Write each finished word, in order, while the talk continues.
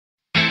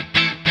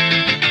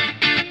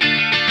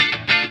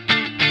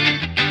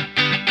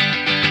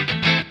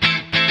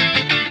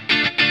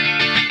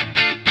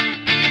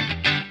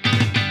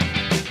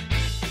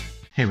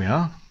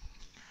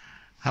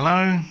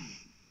Hello,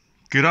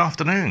 good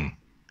afternoon.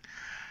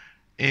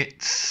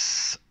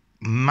 It's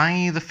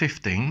May the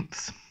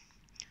 15th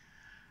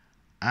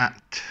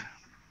at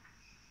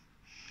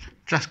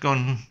just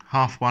gone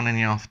 1:30 in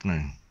the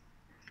afternoon.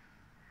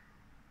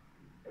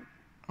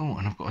 Oh,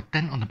 and I've got a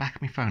dent on the back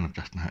of my phone, I've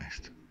just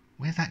noticed.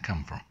 Where's that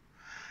come from?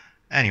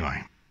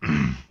 Anyway,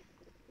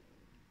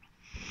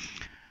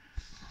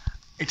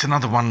 it's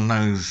another one of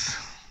those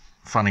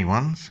funny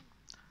ones.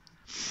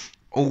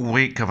 All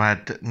week I've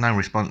had no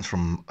response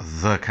from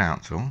the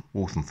council,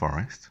 Waltham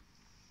Forest.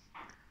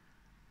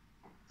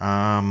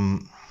 I've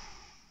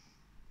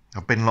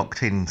been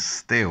locked in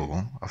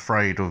still,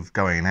 afraid of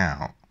going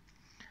out.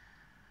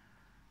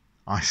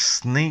 I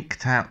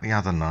sneaked out the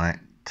other night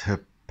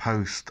to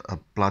post a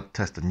blood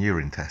test and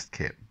urine test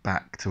kit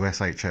back to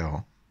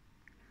SHL.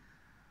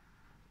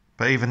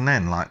 But even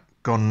then,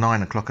 gone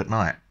 9 o'clock at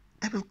night,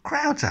 there were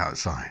crowds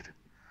outside.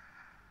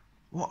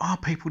 What are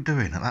people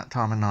doing at that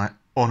time of night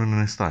on an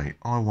estate?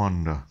 I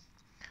wonder.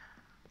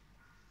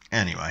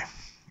 Anyway,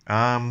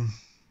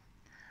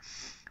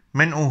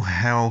 mental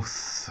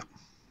health,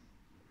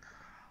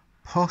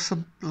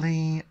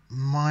 possibly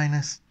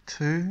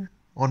 -2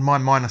 on my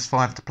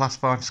 -5 to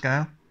 +5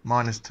 scale,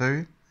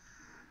 -2,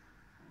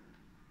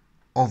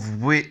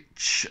 of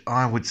which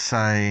I would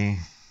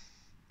say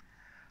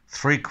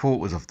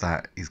 3/4 of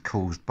that is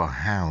caused by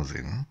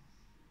housing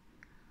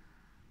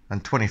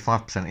and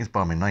 25% is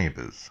by my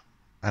neighbours,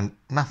 and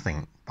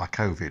nothing by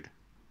COVID.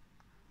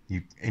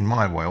 In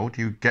my world,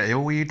 you get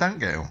ill or you don't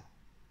get ill.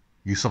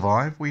 You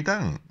survive or you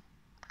don't.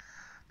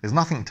 There's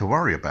nothing to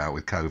worry about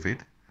with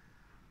COVID,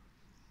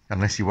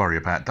 unless you worry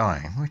about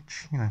dying,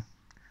 which,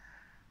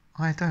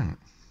 I don't.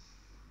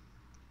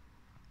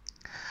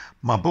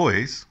 My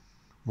boys,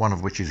 one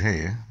of which is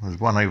here, there's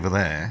one over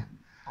there,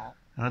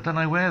 and I don't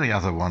know where the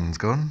other one's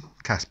gone,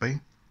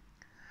 Caspi,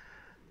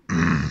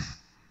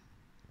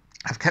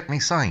 have kept me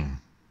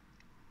sane.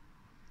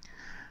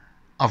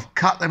 I've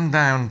cut them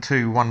down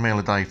to 1 meal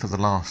a day for the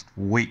last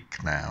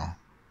week now.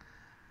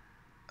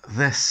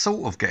 They're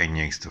sort of getting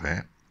used to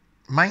it,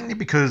 mainly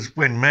because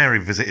when Mary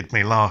visited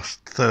me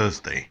last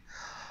Thursday,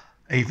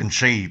 even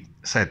she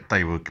said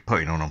they were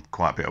putting on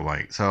quite a bit of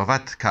weight. So I've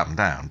had to cut them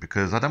down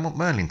because I don't want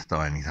Merlin to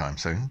die anytime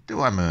soon.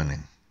 Do I,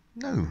 Merlin?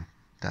 No,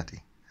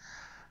 Daddy.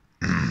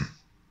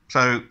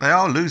 So they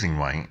are losing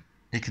weight.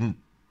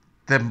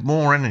 They're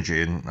more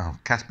energy, and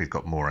Caspi's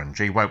got more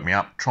energy. He woke me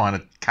up trying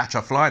to catch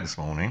a fly this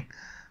morning.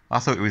 I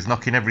thought he was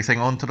knocking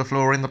everything onto the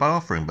floor in the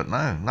bathroom, but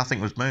no,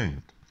 nothing was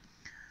moved.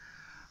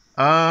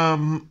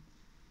 The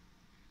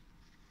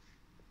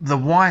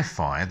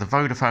Wi-Fi, the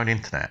Vodafone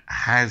internet,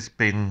 has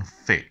been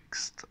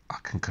fixed. I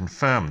can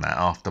confirm that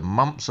after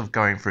months of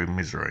going through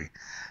misery.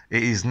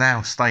 It is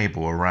now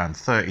stable around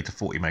 30 to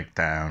 40 meg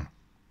down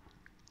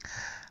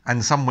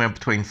and somewhere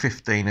between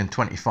 15 and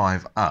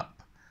 25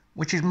 up,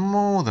 which is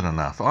more than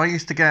enough. I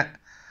used to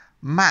get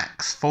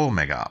max 4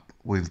 meg up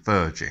with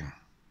Virgin.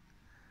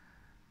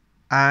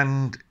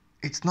 And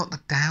it's not the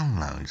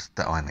downloads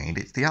that I need,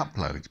 it's the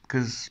uploads,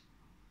 because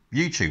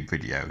YouTube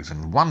videos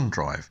and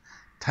OneDrive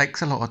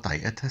takes a lot of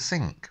data to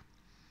sync.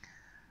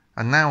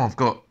 And now I've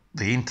got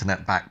the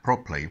internet back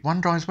properly,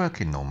 OneDrive's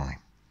working normally.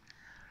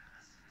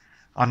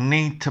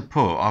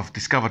 I've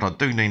discovered I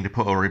do need to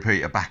put a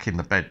repeater back in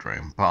the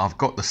bedroom, but I've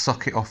got the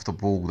socket off the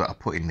wall that I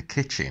put in the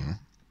kitchen,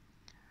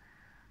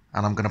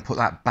 and I'm going to put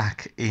that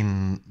back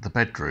in the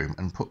bedroom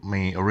and put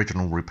my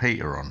original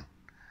repeater on.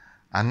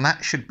 And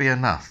that should be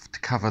enough to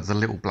cover the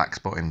little black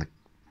spot in the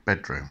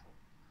bedroom.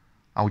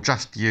 I'll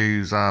just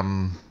use a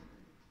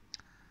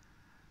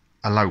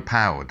low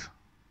powered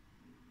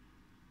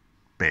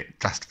bit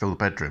just to fill the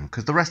bedroom,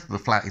 because the rest of the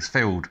flat is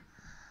filled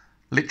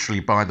literally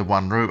by the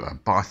one router.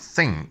 But I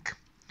think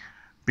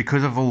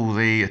because of all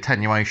the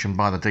attenuation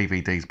by the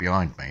DVDs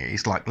behind me,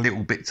 it's like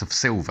little bits of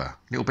silver,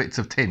 little bits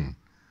of tin.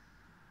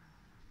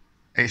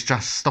 It's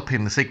just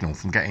stopping the signal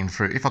from getting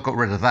through. If I got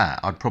rid of that,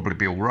 I'd probably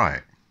be all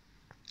right.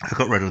 If I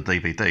got rid of the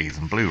DVDs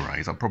and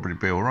Blu-rays, I'd probably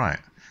be all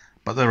right.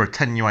 But they're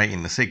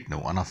attenuating the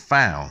signal, and I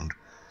found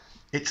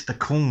it's the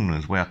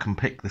corners where I can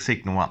pick the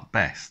signal up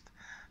best.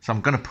 So I'm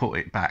going to put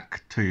it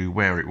back to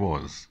where it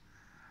was,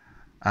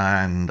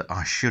 and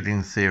I should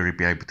in theory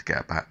be able to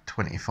get about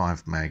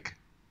 25 meg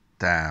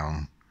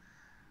down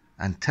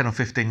and 10 or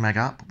 15 meg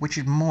up, which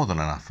is more than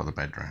enough for the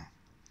bedroom.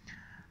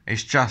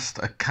 It's just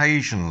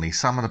occasionally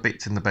some of the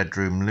bits in the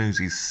bedroom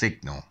loses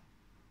signal.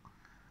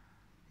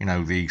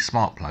 The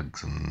smart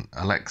plugs and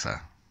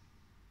Alexa.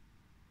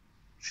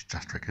 She's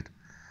just triggered.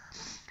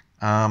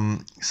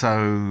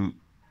 So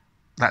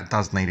that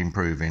does need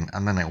improving,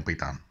 and then it'll be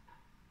done.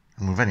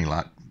 And with any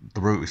luck, the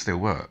router still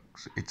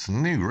works. It's a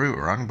new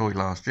router, I only bought it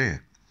last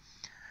year.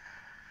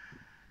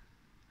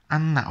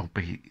 And that'll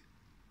be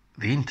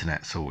the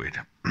internet sorted.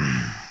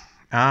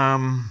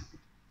 I've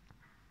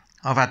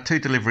had 2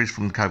 deliveries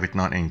from the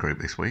COVID-19 group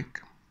this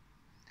week.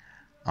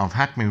 I've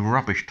had my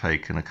rubbish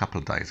taken a couple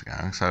of days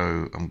ago,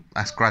 so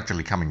that's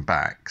gradually coming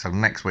back. So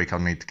next week I'll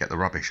need to get the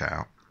rubbish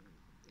out.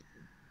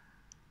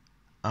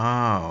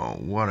 Oh,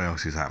 what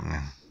else is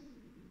happening?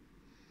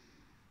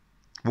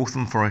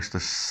 Waltham Forest are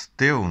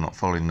still not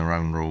following their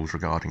own rules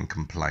regarding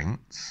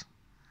complaints.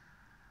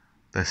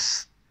 They're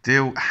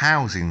still,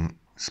 housing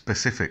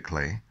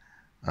specifically,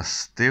 are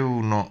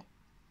still not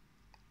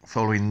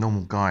following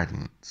normal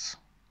guidance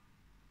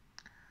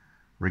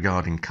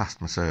regarding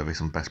customer service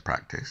and best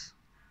practice.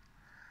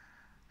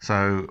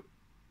 So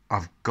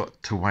I've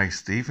got to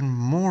waste even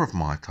more of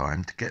my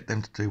time to get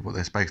them to do what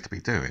they're supposed to be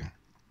doing.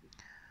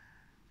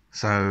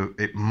 So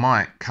it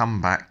might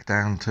come back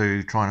down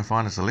to trying to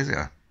find a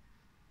solicitor,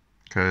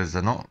 because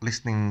they're not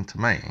listening to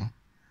me,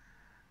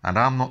 and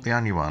I'm not the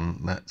only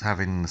one that's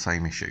having the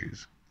same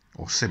issues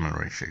or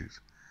similar issues.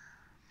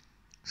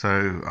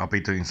 So I'll be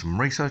doing some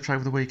research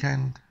over the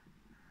weekend,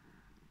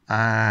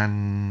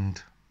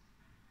 and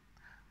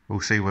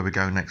we'll see where we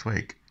go next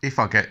week. If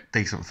I get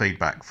decent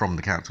feedback from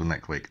the council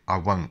next week, I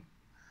won't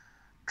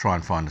try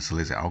and find a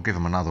solicitor. I'll give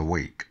them another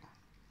week.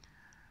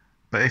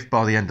 But if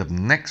by the end of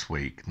next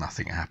week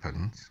nothing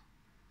happens,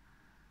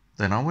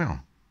 then I will.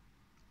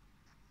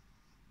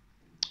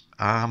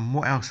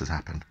 What else has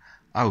happened?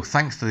 Oh,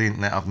 thanks to the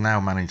internet, I've now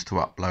managed to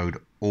upload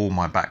all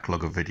my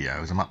backlog of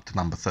videos. I'm up to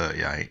number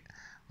 38.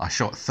 I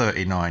shot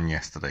 39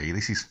 yesterday.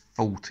 This is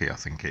 40, I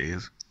think it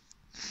is.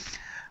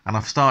 And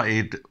I've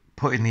started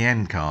putting the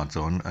end cards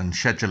on and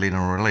scheduling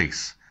a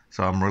release.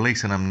 So I'm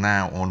releasing them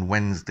now on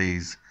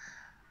Wednesdays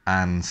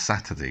and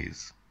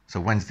Saturdays. So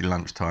Wednesday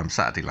lunchtime,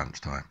 Saturday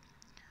lunchtime.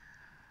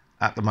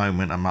 At the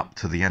moment, I'm up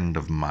to the end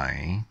of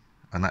May,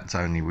 and that's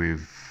only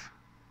with,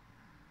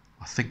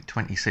 I think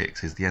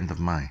 26 is the end of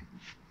May.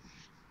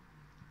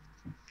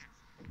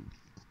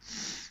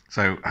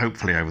 So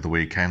hopefully over the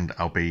weekend,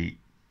 I'll be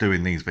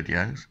doing these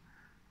videos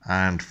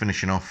and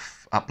finishing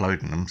off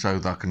uploading them so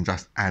that I can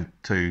just add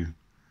to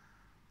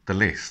the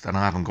list, and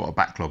I haven't got a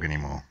backlog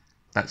anymore.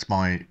 That's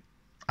my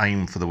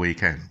aim for the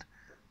weekend,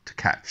 to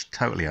catch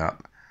totally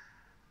up,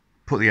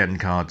 put the end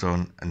cards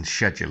on and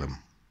schedule them.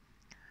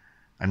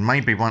 And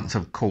maybe once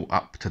I've caught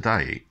up to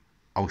date,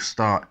 I'll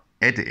start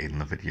editing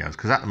the videos,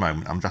 because at the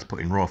moment I'm just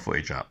putting raw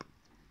footage up.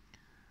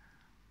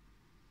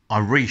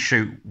 I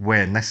reshoot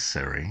where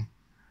necessary,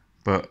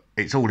 but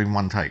it's all in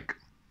one take.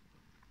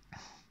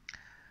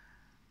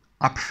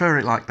 I prefer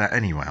it like that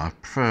anyway. I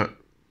prefer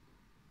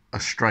a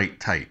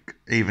straight take,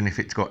 even if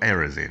it's got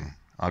errors in.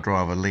 I'd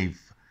rather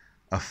leave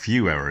a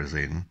few errors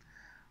in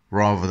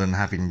rather than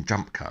having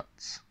jump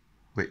cuts,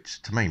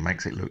 which to me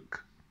makes it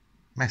look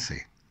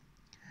messy.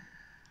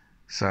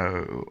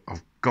 So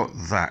I've got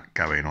that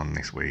going on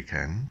this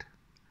weekend.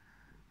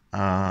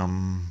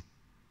 I'm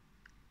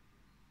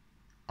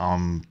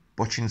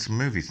watching some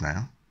movies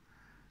now.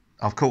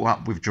 I've caught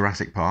up with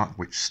Jurassic Park,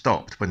 which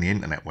stopped when the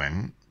internet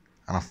went,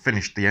 and I've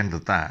finished the end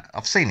of that.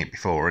 I've seen it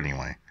before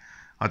anyway.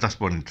 I just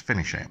wanted to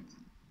finish it.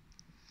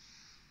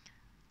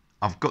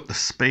 I've got the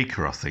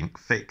speaker, I think,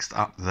 fixed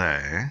up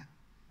there,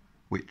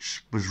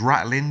 which was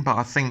rattling, but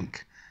I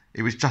think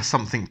it was just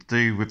something to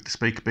do with the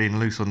speaker being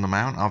loose on the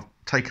mount. I've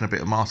taken a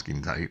bit of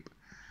masking tape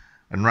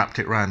and wrapped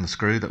it around the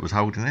screw that was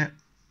holding it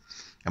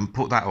and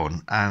put that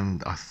on,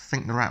 and I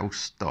think the rattle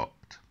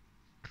stopped.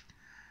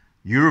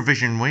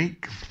 Eurovision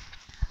week,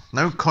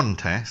 no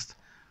contest,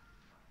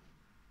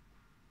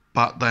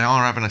 but they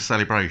are having a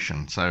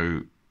celebration.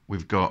 So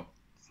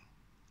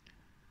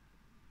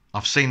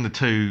I've seen the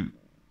two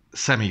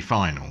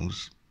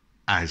semi-finals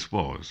as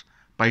was.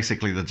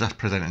 Basically, they're just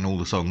presenting all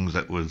the songs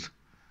that was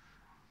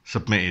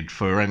submitted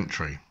for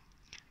entry.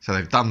 So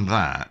they've done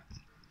that.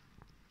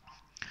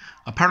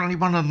 Apparently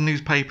one of the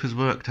newspapers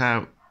worked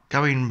out,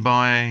 going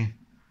by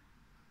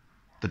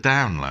the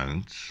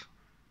downloads,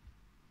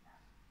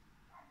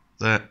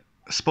 that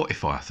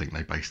Spotify, I think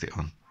they based it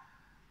on,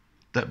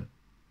 that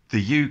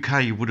the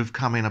UK would have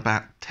come in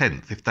about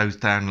 10th if those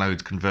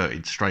downloads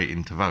converted straight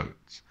into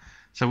votes.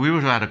 So we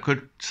would have had a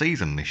good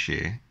season this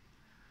year,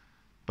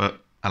 but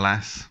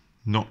alas,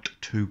 not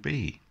to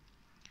be.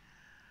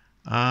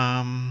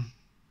 Eurovision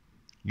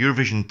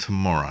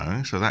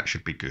tomorrow, so that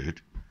should be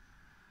good.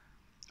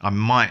 I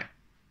might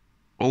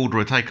order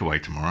a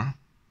takeaway tomorrow.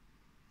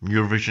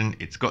 Eurovision,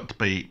 it's got to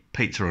be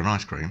pizza and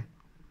ice cream.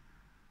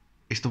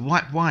 It's the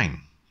white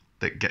wine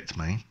that gets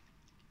me.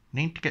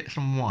 Need to get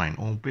some wine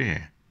or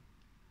beer.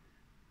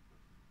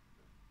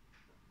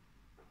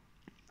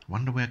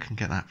 Wonder where I can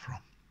get that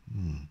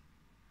from.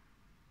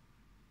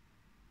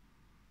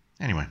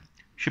 Anyway,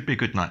 should be a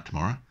good night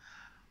tomorrow.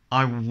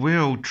 I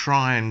will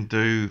try and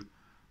do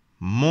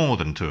more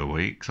than 2 a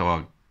week, so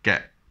I'll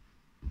get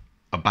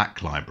a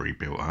back library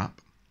built up.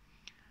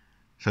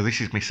 So this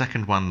is my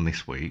second one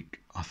this week.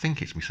 I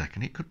think it's my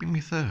second. It could be my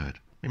third.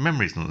 My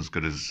memory's not as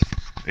good as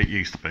it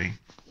used to be.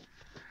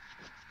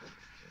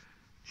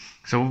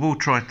 So I will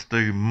try to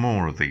do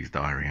more of these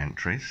diary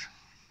entries.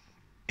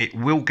 It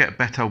will get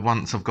better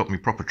once I've got my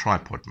proper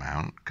tripod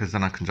mount, because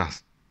then I can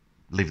just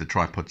leave the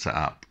tripod set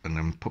up and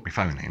then put my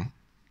phone in.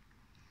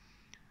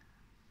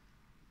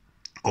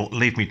 Or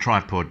leave my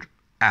tripod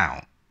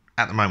out.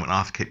 At the moment I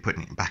have to keep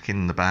putting it back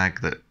in the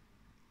bag that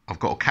I've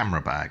got a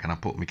camera bag, and I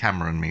put my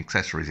camera and my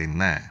accessories in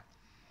there.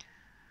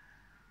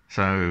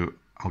 So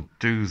I'll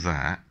do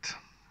that.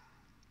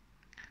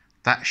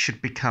 That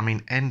should be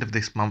coming end of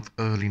this month,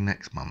 early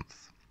next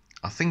month.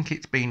 I think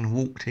it's been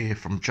walked here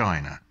from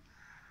China.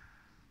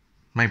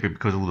 Maybe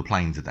because all the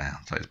planes are down,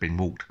 so it's been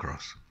walked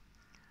across.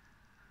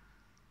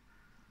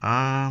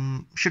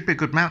 Should be a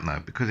good mount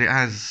though, because it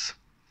has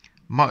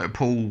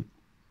multiple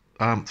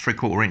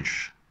 3/4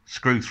 inch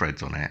screw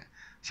threads on it,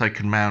 so you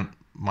can mount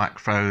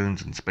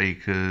microphones and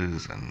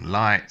speakers and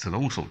lights and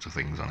all sorts of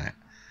things on it.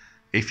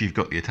 If you've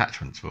got the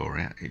attachments for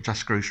it, it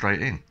just screws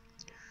straight in.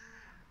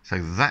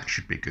 So that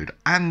should be good.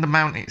 And the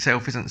mount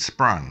itself isn't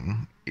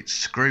sprung, it's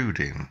screwed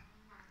in,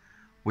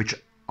 which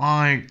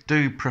I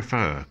do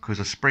prefer, because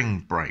a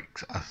spring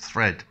breaks, a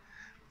thread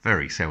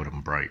very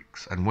seldom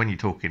breaks. And when you're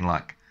talking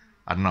like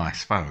a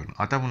nice phone,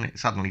 I don't want it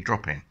suddenly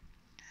dropping,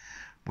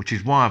 which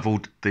is why I've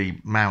ordered the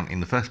mount in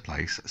the first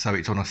place, so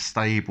it's on a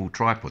stable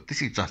tripod.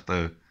 This is just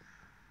a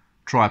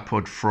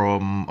tripod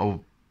from a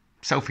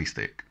selfie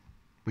stick,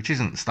 which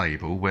isn't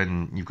stable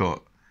when you've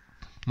got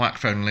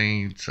microphone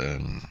leads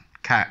and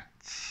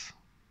cats,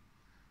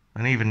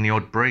 and even the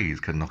odd breeze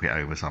can knock it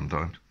over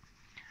sometimes.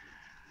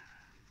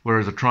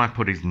 Whereas a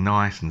tripod is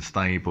nice and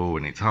stable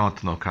and it's hard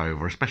to knock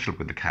over, especially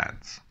with the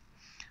cats.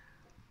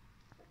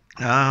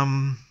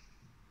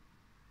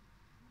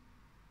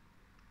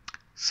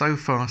 So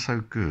far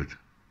so good.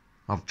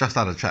 I've just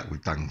had a chat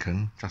with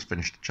Duncan, just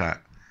finished the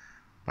chat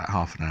about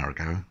half an hour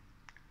ago,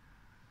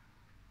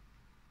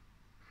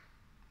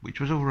 which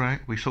was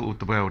alright. We sorted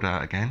the world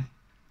out again,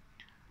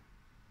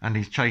 and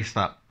he's chased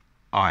up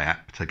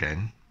iApt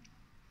again.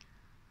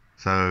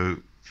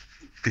 So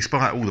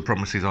despite all the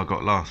promises I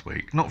got last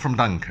week, not from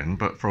Duncan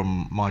but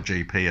from my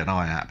GP and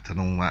iApt and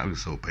all that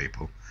sort of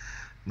people,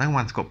 no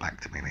one's got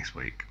back to me this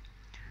week.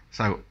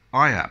 So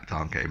iApt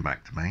aren't getting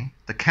back to me,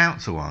 the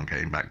council aren't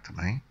getting back to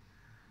me,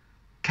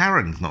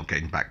 Karen's not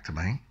getting back to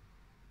me.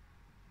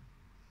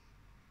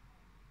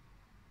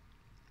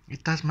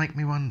 It does make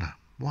me wonder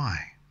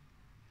why.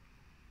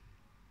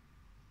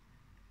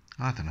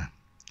 I don't know.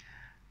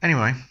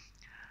 Anyway,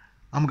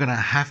 I'm going to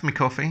have my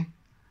coffee,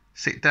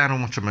 sit down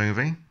and watch a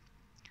movie,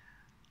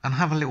 and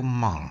have a little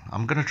mull.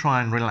 I'm going to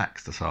try and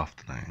relax this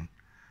afternoon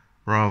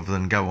rather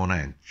than go on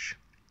edge.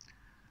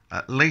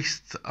 At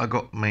least I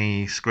got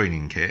my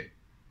screening kit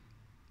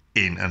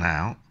in and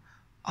out.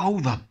 Oh,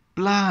 the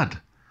blood!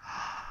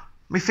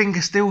 My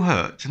finger still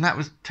hurts, and that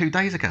was 2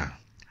 days ago.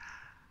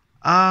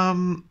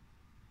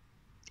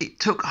 It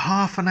took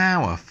half an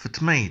hour for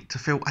me to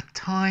feel a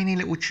tiny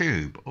little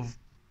tube of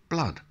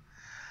blood.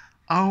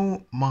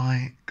 Oh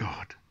my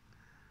God.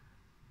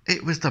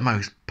 It was the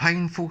most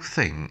painful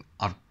thing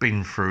I've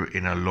been through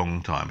in a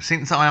long time.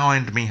 Since I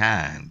ironed my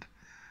hand,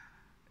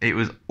 it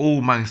was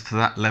almost to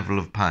that level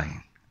of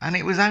pain. And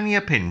it was only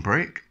a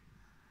pinprick.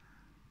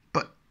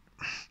 But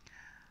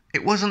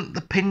it wasn't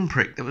the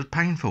pinprick that was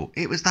painful.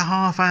 It was the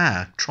half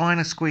hour trying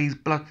to squeeze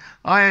blood.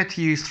 I had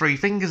to use 3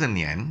 fingers in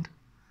the end.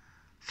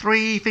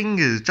 3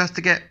 fingers just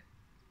to get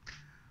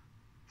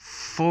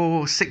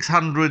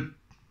 600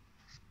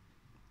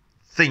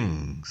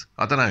 things.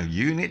 I don't know,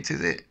 units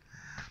is it?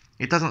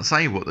 It doesn't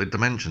say what the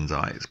dimensions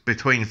are. It's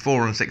between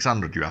 400 and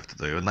 600 you have to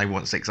do, and they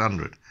want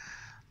 600.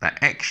 That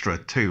extra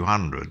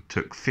 200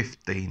 took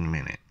 15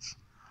 minutes.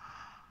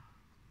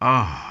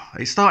 Oh,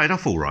 it started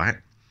off all right,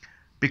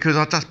 because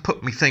I just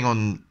put my thing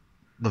on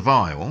the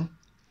vial,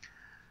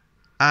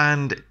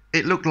 and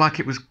it looked like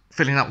it was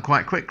filling up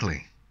quite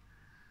quickly.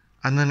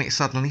 And then it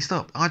suddenly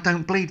stopped. I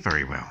don't bleed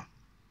very well.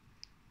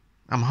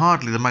 I'm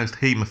hardly the most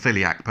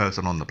haemophiliac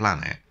person on the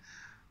planet,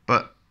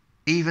 but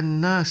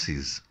even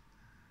nurses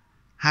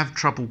have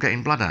trouble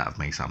getting blood out of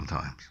me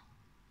sometimes.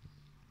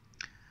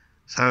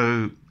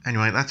 So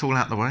anyway, that's all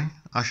out the way.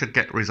 I should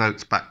get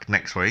results back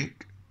next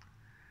week.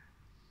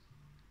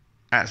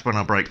 That's when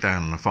I break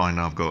down and I find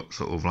I've got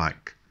sort of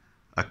like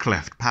a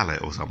cleft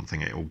palate or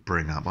something it will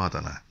bring up. I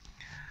don't know.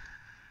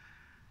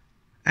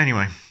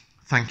 Anyway,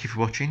 thank you for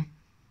watching.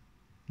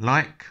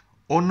 Like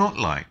or not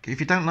like. If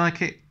you don't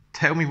like it,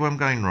 tell me where I'm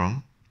going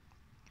wrong.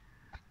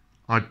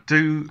 I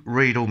do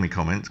read all my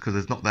comments because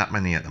there's not that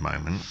many at the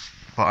moment,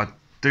 but I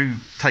do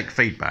take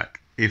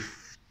feedback.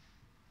 If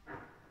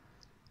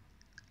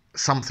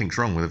something's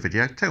wrong with a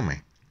video, tell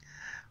me.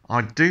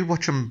 I do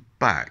watch them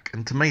back,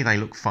 and to me they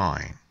look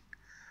fine,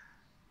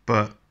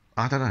 but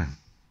I don't know.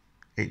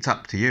 It's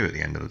up to you at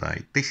the end of the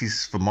day. This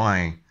is for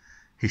my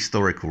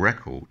historical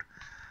record,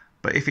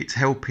 but if it's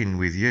helping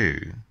with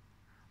you,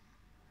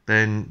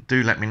 then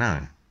do let me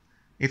know.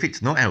 If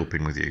it's not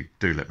helping with you,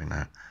 do let me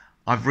know.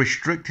 I've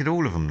restricted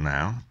all of them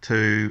now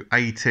to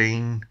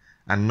 18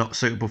 and not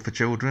suitable for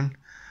children,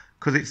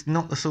 because it's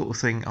not the sort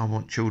of thing I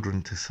want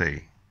children to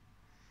see.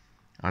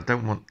 I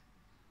don't want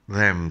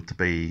them to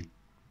be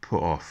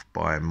put off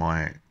by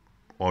my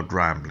odd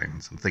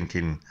ramblings and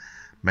thinking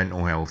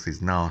mental health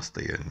is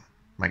nasty and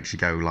makes you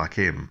go like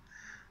him.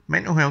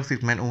 Mental health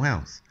is mental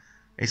health.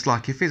 It's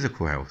like your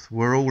physical health.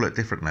 We're all at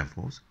different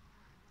levels.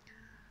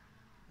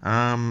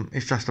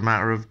 It's just a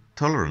matter of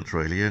tolerance,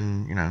 really,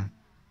 and, you know,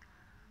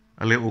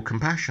 a little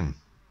compassion.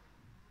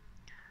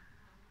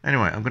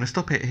 Anyway, I'm going to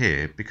stop it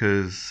here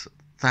because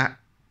that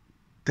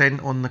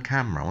dent on the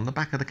camera, on the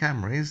back of the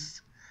camera,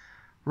 is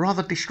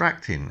rather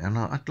distracting, and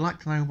I'd like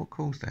to know what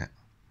caused it.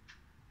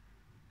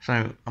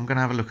 So I'm going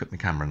to have a look at my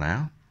camera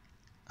now,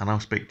 and I'll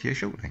speak to you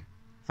shortly.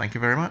 Thank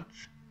you very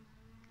much.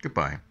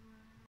 Goodbye.